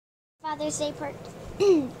Father's Day Part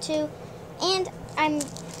 2, and I'm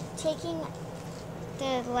taking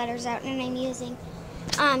the letters out and I'm using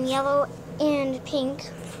yellow and pink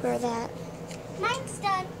for that. Mine's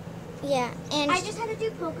done. Yeah, and I just had to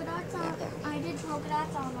do polka dots on. I did polka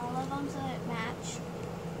dots on all of them so it matched.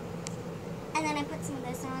 And then I put some of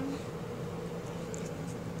this on.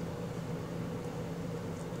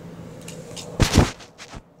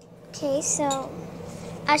 okay, so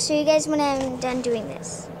I'll show you guys when I'm done doing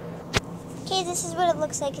this. Okay, this is what it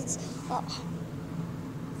looks like. It's hold on.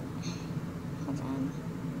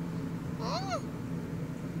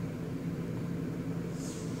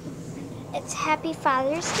 It's Happy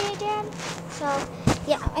Father's Day, Dad. So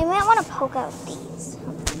yeah, I might want to poke out these.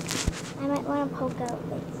 I might want to poke out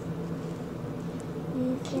these.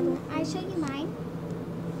 Can I show you mine?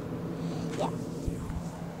 Yeah.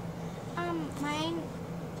 Mine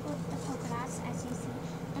with the polka dots, as you see.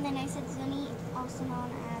 And then I said Zuni, also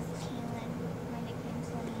known as Kaylin. My nickname's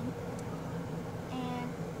Zuni. And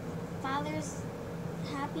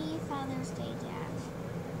Happy Father's Day, Dad.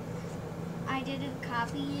 I didn't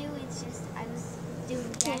copy you. It's just I was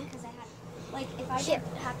doing that because I had, like, if I did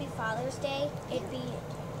Happy Father's Day, it'd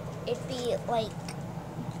be like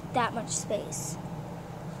that much space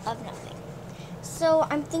of nothing. So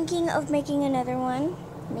I'm thinking of making another one,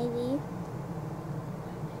 maybe.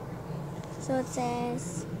 So it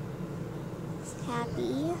says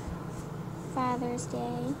Happy Father's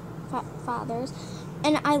Day, Fathers.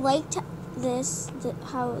 And I liked this,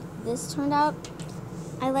 how this turned out.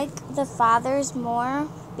 I like the fathers more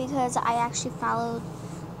because I actually followed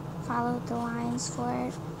the lines for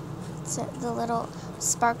it. So the little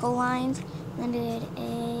sparkle lines. And then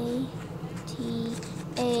I did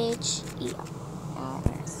A-T-H-E-R-S.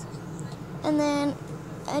 And then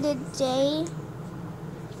I did day,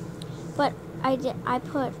 but I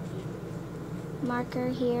put marker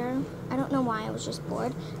here. I don't know why, I was just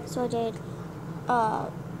bored. So I did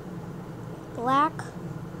black,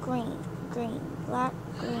 green, black,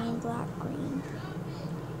 green.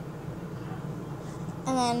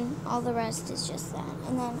 And then all the rest is just that.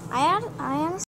 And then I honestly